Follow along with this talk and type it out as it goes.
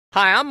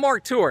Hi, I'm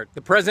Mark Tewart,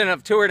 the president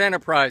of Tewart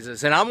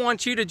Enterprises, and I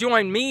want you to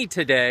join me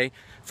today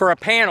for a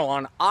panel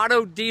on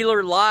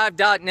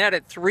AutoDealerLive.net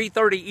at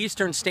 3:30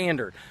 Eastern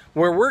Standard,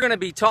 where we're going to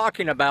be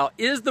talking about,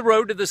 is the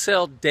road to the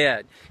sale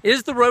dead?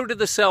 Is the road to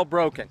the sale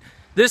broken?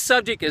 This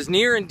subject is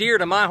near and dear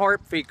to my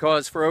heart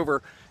because for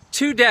over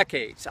 2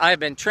 decades, I have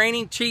been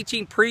training,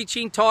 teaching,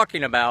 preaching,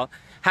 talking about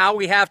how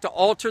we have to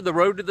alter the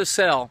road to the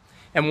sale.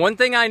 And one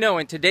thing I know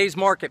in today's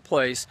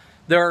marketplace,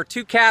 there are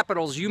 2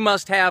 capitals you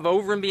must have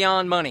over and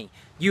beyond money.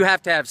 You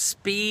have to have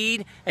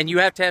speed and you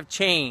have to have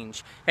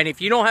change. And if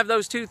you don't have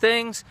those 2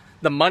 things,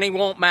 the money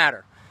won't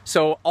matter.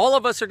 So all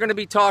of us are going to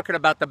be talking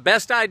about the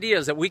best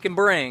ideas that we can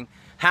bring,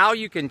 how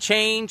you can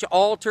change,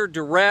 alter,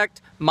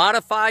 direct,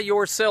 modify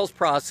your sales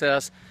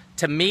process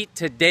to meet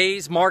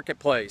today's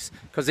marketplace.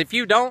 Because if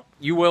you don't,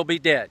 you will be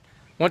dead.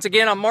 Once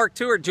again, I'm Mark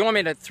Tewart. Join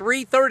me at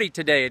 3:30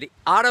 today at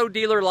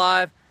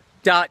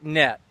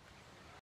AutoDealerLive.net.